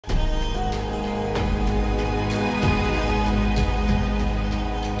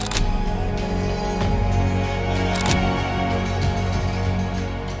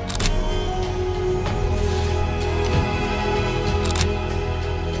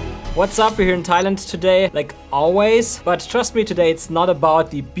What's up? We're here in Thailand today, like always. But trust me, today it's not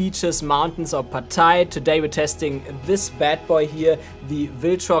about the beaches, mountains or pad thai. Today we're testing this bad boy here, the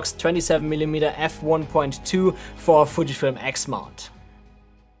Viltrox 27mm F1.2 for Fujifilm X-Mount.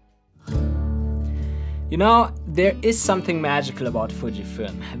 You know, there is something magical about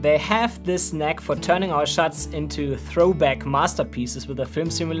Fujifilm. They have this knack for turning our shots into throwback masterpieces with their film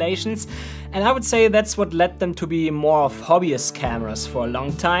simulations, and I would say that's what led them to be more of hobbyist cameras for a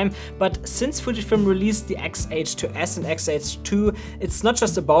long time. But since Fujifilm released the X-H2 and X-H2, it's not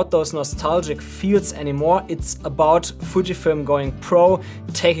just about those nostalgic feels anymore, it's about Fujifilm going pro,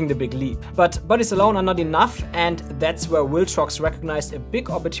 taking the big leap. But bodies alone are not enough, and that's where Viltrox recognized a big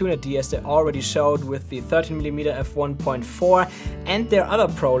opportunity, as they already showed with the 13mm F1.4 and their other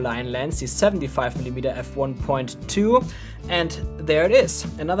pro line lens, the 75mm F1.2. And there it is,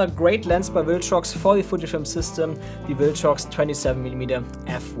 another great lens by Viltrox for the Fujifilm system, the Viltrox 27mm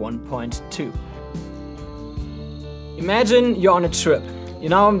F1.2. Imagine you're on a trip. You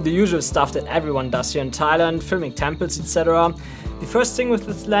know, the usual stuff that everyone does here in Thailand, filming temples, etc. The first thing with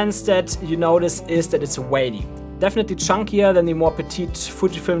this lens that you notice is that it's weighty. Definitely chunkier than the more petite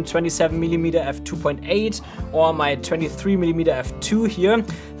Fujifilm 27mm F2.8 or my 23mm F2 here.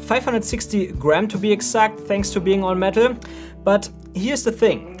 560 gram to be exact, thanks to being all metal. But here's the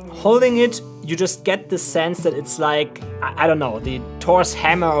thing, holding it, you just get the sense that it's like, I don't know, the Thor's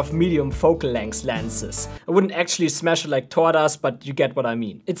hammer of medium focal length lenses. I wouldn't actually smash it like Thor does, but you get what I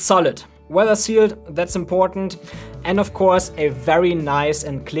mean. It's solid, weather sealed, that's important. And of course, a very nice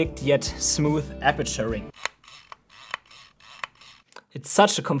and clicked yet smooth aperture ring. It's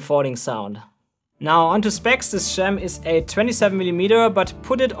such a comforting sound. Now onto specs, this gem is a 27mm, but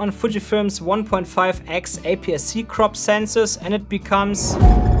put it on Fujifilm's 1.5x APS-C crop sensors and it becomes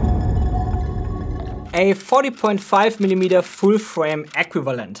a 40.5mm full frame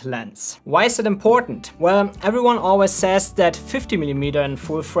equivalent lens. Why is that important? Well, everyone always says that 50mm in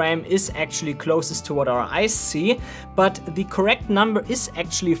full frame is actually closest to what our eyes see, but the correct number is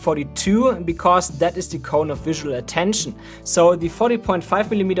actually 42 because that is the cone of visual attention. So the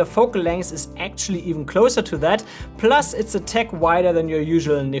 40.5mm focal length is actually even closer to that, plus it's a tad wider than your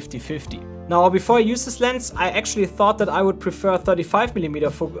usual nifty 50. Now, before I use this lens, I actually thought that I would prefer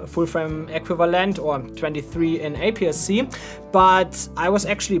 35mm full frame equivalent or 23 in APS-C, but I was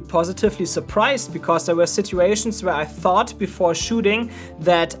actually positively surprised because there were situations where I thought before shooting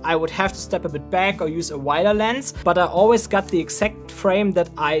that I would have to step a bit back or use a wider lens, but I always got the exact frame that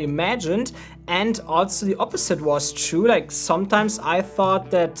I imagined. And also the opposite was true, like sometimes I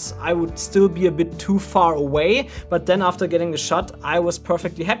thought that I would still be a bit too far away, but then after getting the shot I was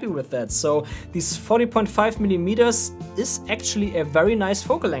perfectly happy with that. So these 40.5mm is actually a very nice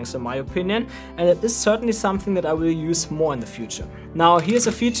focal length in my opinion, and it is certainly something that I will use more in the future. Now here's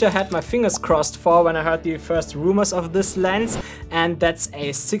a feature I had my fingers crossed for when I heard the first rumors of this lens, and that's a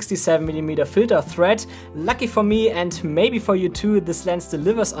 67mm filter thread. Lucky for me and maybe for you too, this lens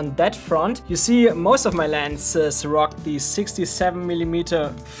delivers on that front. You see, most of my lenses rock the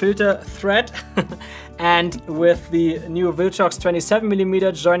 67mm filter thread and with the new Viltrox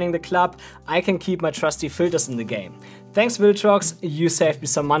 27mm joining the club, I can keep my trusty filters in the game. Thanks Viltrox, you saved me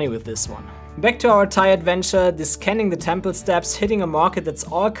some money with this one. Back to our Thai adventure, scanning the temple steps, hitting a market that's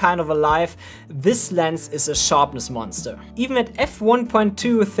all kind of alive. This lens is a sharpness monster. Even at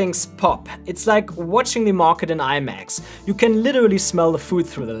f1.2 things pop. It's like watching the market in IMAX. You can literally smell the food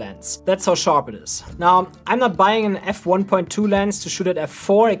through the lens. That's how sharp it is. Now, I'm not buying an f1.2 lens to shoot at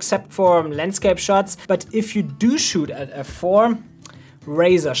f4 except for landscape shots, but if you do shoot at f4,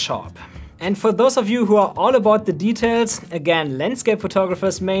 razor sharp. And for those of you who are all about the details, again, landscape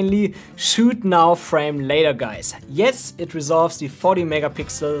photographers mainly, shoot now, frame later guys. Yes, it resolves the 40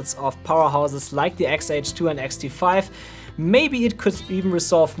 megapixels of powerhouses like the X-H2 and X-T5. Maybe it could even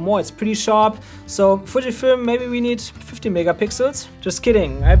resolve more, it's pretty sharp. So Fujifilm, maybe we need 50 megapixels? Just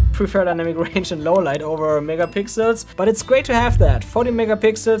kidding, I prefer dynamic range and low light over megapixels. But it's great to have that, 40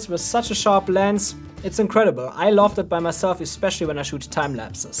 megapixels with such a sharp lens. It's incredible. I loved it by myself, especially when I shoot time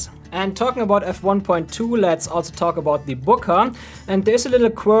lapses. And talking about f1.2, let's also talk about the bokeh. And there's a little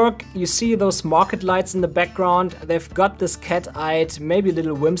quirk. You see those market lights in the background. They've got this cat-eyed, maybe a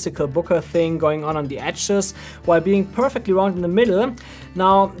little whimsical bokeh thing going on the edges, while being perfectly round in the middle.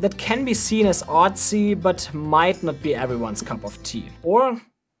 Now, that can be seen as artsy, but might not be everyone's cup of tea. Or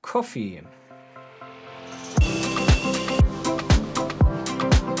coffee.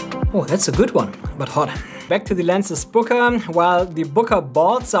 Oh, that's a good one, but hot. Back to the lenses bokeh. While the bokeh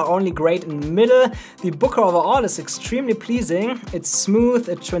bolts are only great in the middle, the bokeh overall is extremely pleasing. It's smooth,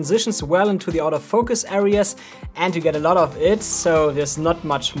 it transitions well into the autofocus areas, and you get a lot of it, so there's not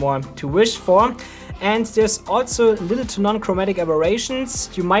much more to wish for. And there's also little to non-chromatic aberrations.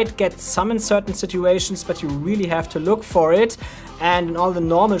 You might get some in certain situations, but you really have to look for it. And in all the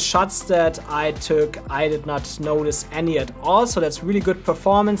normal shots that I took, I did not notice any at all. So that's really good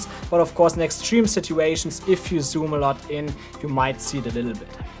performance. But of course, in extreme situations, if you zoom a lot in, you might see it a little bit.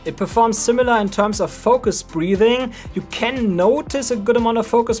 It performs similar in terms of focus breathing. You can notice a good amount of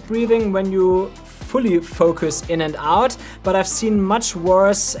focus breathing when you fully focus in and out, but I've seen much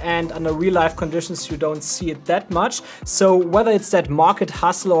worse, and under real life conditions you don't see it that much. So whether it's that market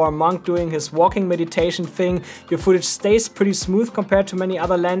hustle or Monk doing his walking meditation thing, your footage stays pretty smooth compared to many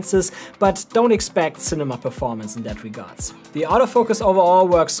other lenses, but don't expect cinema performance in that regards. The autofocus overall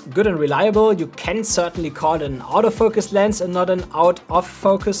works good and reliable. You can certainly call it an autofocus lens and not an out of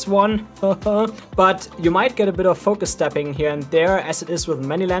focus one, but you might get a bit of focus stepping here and there, as it is with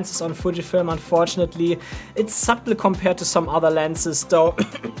many lenses on Fujifilm, unfortunately. It's subtle compared to some other lenses though.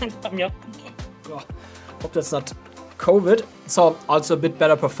 Hope that's not COVID. So also a bit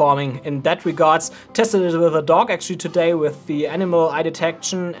better performing in that regards. Tested it with a dog actually today with the animal eye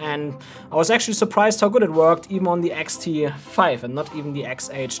detection, and I was actually surprised how good it worked even on the X-T5 and not even the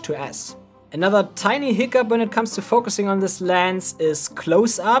X-H2S. Another tiny hiccup when it comes to focusing on this lens is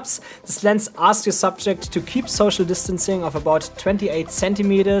close-ups. This lens asks your subject to keep social distancing of about 28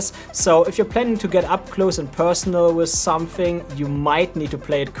 centimeters. So if you're planning to get up close and personal with something, you might need to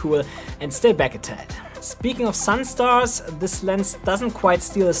play it cool and stay back a tad. Speaking of sunstars, this lens doesn't quite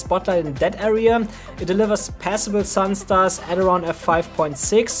steal the spotlight in that area. It delivers passable sunstars at around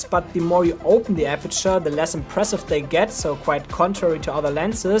f5.6, but the more you open the aperture, the less impressive they get, so quite contrary to other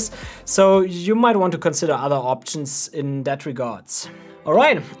lenses. So you might want to consider other options in that regards.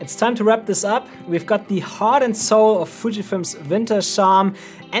 Alright, it's time to wrap this up. We've got the heart and soul of Fujifilm's vintage charm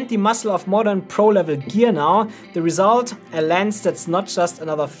and the muscle of modern pro-level gear now. The result, a lens that's not just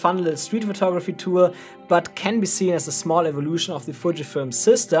another fun little street photography tool, but can be seen as a small evolution of the Fujifilm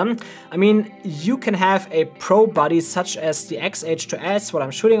system. I mean, you can have a pro body such as the X-H2S, what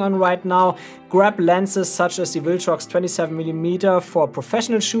I'm shooting on right now, grab lenses such as the Viltrox 27mm for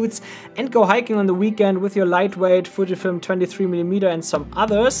professional shoots, and go hiking on the weekend with your lightweight Fujifilm 23mm and some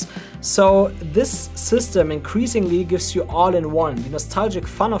others. So this system increasingly gives you all-in-one, the nostalgic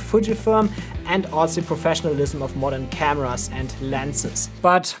fun of Fujifilm and also the professionalism of modern cameras and lenses.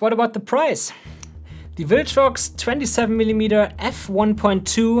 But what about the price? The Viltrox 27mm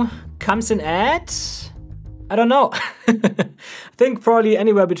F1.2 comes in at, I don't know, I think probably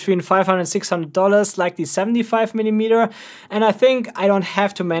anywhere between $500 and $600 like the 75mm, and I think I don't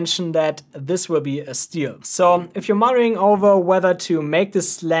have to mention that this will be a steal. So if you're muttering over whether to make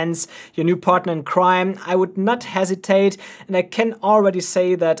this lens your new partner in crime, I would not hesitate, and I can already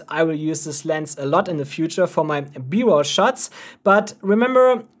say that I will use this lens a lot in the future for my B-roll shots. But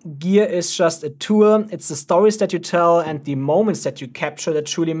remember, gear is just a tool. It's the stories that you tell and the moments that you capture that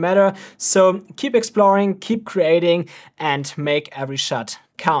truly matter. So keep exploring, keep creating, and make every shot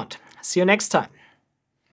count. See you next time.